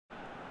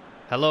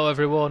Hello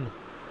everyone,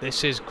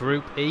 this is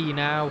Group E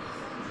now,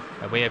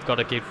 and we have got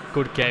a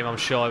good game, I'm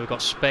sure. We've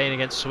got Spain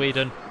against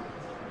Sweden.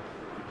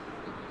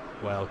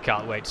 Well,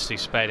 can't wait to see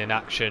Spain in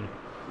action.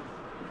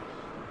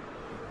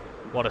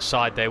 What a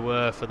side they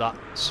were for that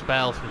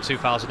spell from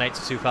 2008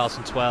 to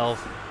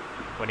 2012,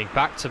 winning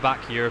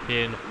back-to-back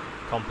European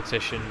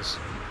competitions.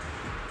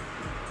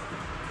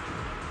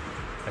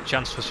 A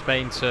chance for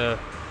Spain to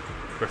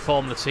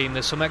reform the team.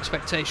 There's some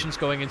expectations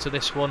going into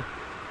this one.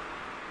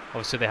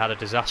 Obviously they had a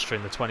disaster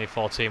in the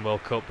 2014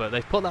 World Cup, but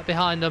they've put that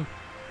behind them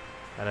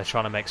and they're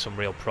trying to make some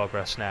real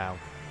progress now.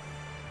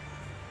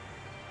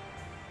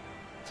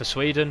 For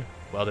Sweden,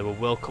 well, they were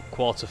World Cup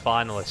quarter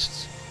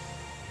finalists.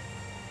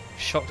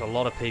 Shocked a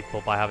lot of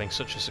people by having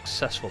such a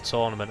successful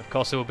tournament. Of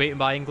course they were beaten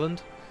by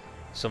England,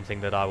 something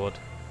that I would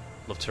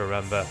love to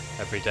remember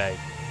every day.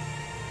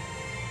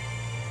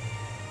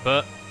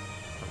 But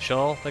I'm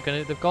sure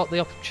they've got the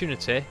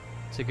opportunity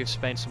to give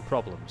Spain some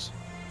problems.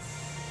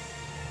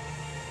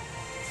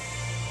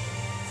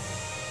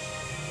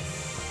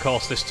 Of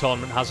course, this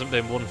tournament hasn't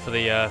been one for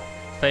the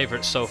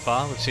favourites so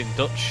far. We've seen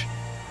Dutch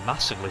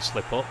massively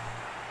slip up.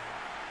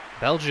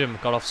 Belgium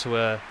got off to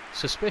a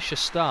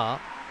suspicious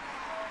start,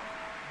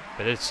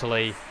 but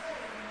Italy,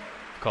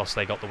 of course,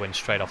 they got the win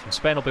straight off, and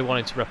Spain will be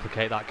wanting to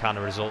replicate that kind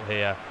of result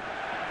here.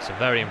 It's a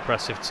very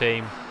impressive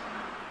team.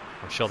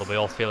 I'm sure they'll be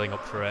all feeling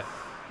up for it,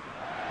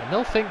 and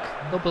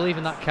they'll believe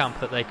in that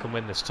camp that they can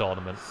win this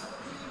tournament.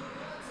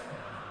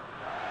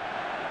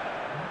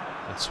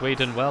 And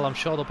Sweden, well, I'm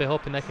sure they'll be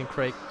hoping they can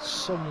create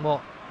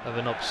somewhat of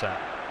an upset,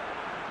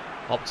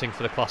 opting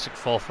for the classic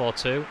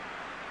 4-4-2.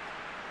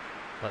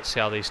 Let's see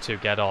how these two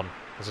get on.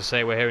 As I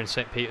say, we're here in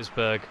St.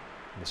 Petersburg,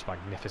 in this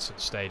magnificent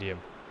stadium.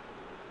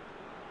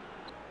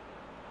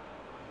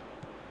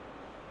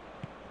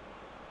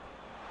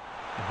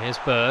 And here's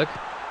Berg.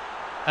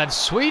 And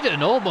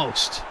Sweden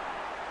almost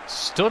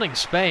stunning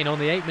Spain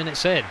only 8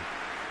 minutes in.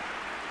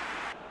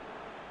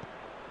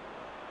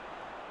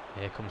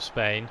 Here comes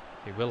Spain.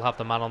 He will have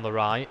the man on the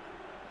right.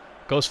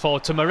 Goes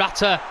forward to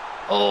Morata.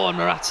 Oh, and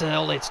Morata,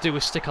 all they had to do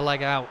was stick a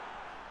leg out.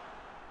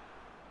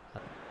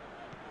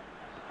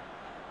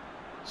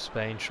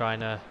 Spain trying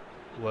to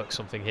work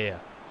something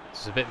here.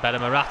 This is a bit better.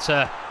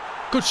 Morata.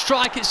 Good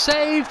strike, it's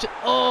saved.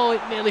 Oh,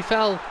 it nearly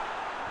fell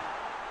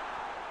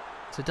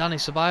to Dani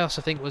Ceballos,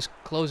 I think, was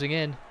closing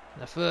in.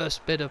 The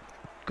first bit of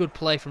good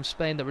play from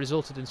Spain that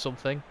resulted in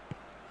something.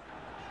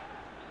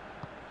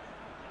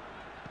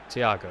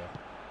 Thiago.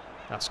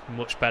 That's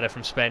much better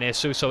from Spain here.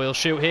 Suso will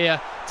shoot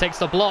here. Takes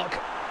the block.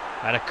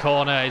 And a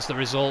corner is the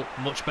result.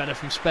 Much better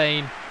from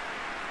Spain.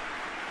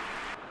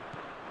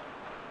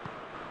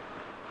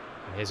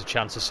 And here's a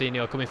chance.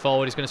 Asenio coming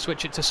forward. He's going to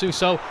switch it to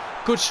Suso.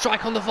 Good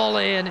strike on the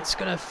volley. And it's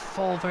going to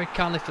fall very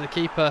kindly for the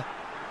keeper.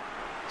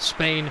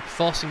 Spain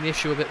forcing the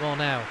issue a bit more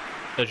now.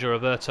 Sergio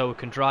Roberto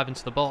can drive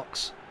into the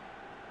box.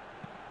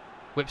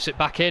 Whips it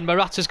back in.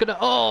 Morata's going to...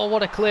 Oh,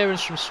 what a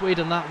clearance from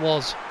Sweden that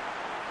was.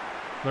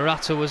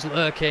 Morata was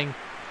lurking.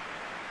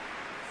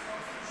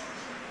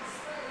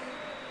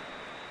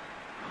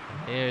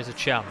 Here's a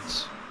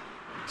chance.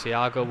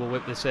 Thiago will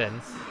whip this in.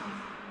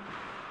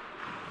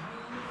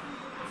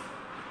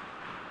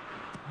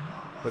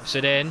 Whips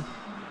it in.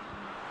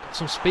 Got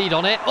some speed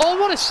on it. Oh,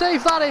 what a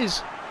save that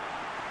is!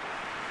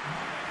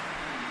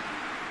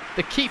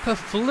 The keeper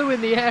flew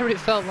in the air, it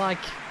felt like,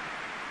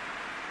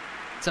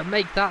 to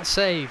make that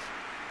save.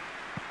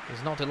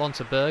 He's knocked it long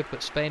to Berg,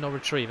 but Spain will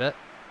retrieve it.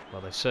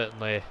 Well, they've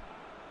certainly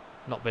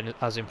not been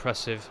as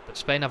impressive, but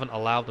Spain haven't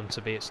allowed them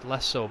to be. It's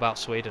less so about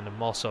Sweden and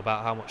more so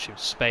about how much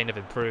Spain have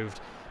improved.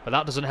 But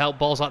that doesn't help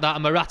balls like that,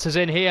 and Morata's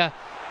in here.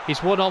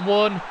 He's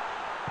one-on-one.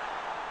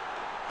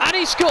 And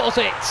he scores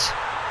it!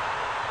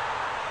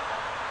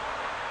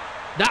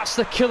 That's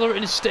the killer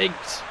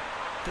instinct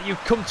that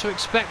you've come to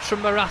expect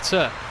from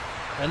Morata.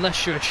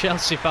 Unless you're a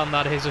Chelsea fan,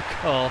 that is, of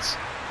course.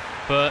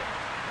 But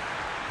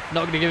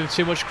not going to give him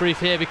too much grief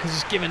here because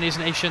he's given his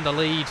nation the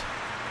lead.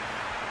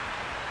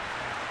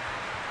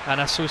 And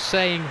as I was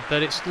saying,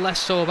 that it's less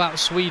so about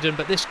Sweden,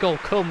 but this goal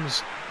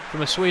comes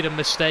from a Sweden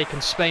mistake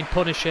and Spain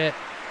punish it.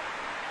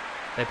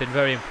 They've been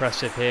very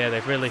impressive here.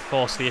 They've really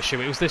forced the issue.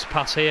 It was this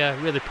pass here,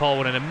 really poor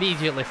one, and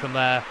immediately from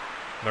there,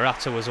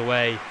 Morata was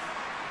away.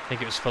 I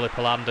think it was Philip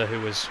Hollander who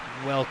was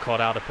well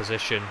caught out of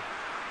position.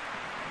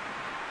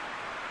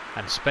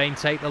 And Spain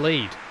take the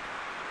lead.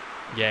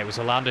 Yeah, it was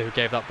Hollander who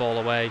gave that ball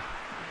away.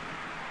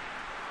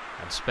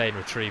 And Spain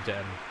retrieved it,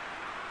 and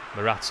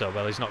Morata,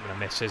 well, he's not going to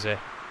miss, is he?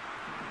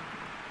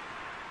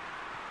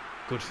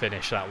 Good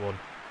finish, that one.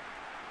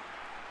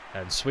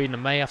 And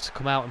Sweden may have to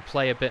come out and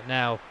play a bit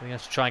now. We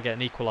have to try and get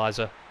an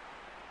equaliser.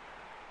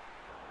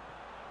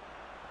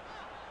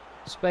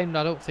 Spain,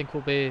 I don't think,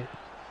 will be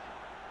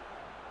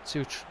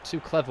too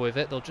clever with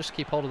it. They'll just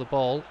keep hold of the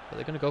ball, but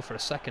they're going to go for a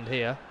second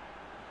here.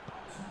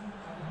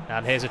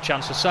 And here's a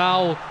chance for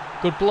Saul.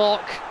 Good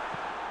block.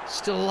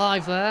 Still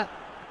alive there.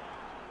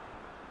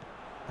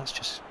 That's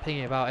just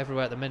pinging about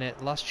everywhere at the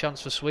minute. Last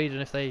chance for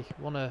Sweden if they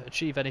want to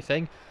achieve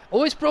anything.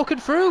 Oh, it's broken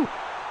through.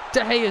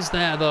 De Gea's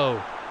there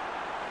though.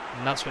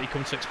 And that's what you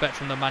come to expect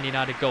from the Man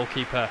United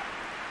goalkeeper.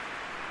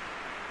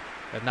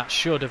 And that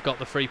should have got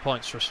the 3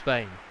 points for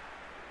Spain.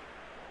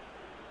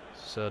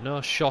 So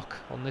no shock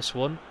on this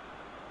one.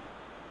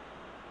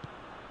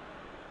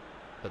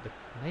 But they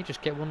may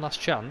just get one last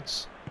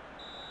chance.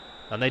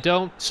 And they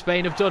don't.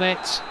 Spain have done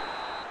it.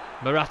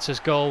 Morata's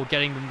goal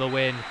getting them the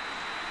win.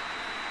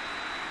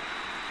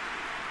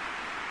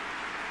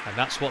 And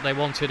that's what they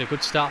wanted. A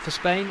good start for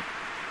Spain.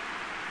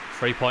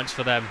 3 points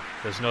for them.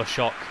 There's no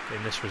shock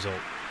in this result.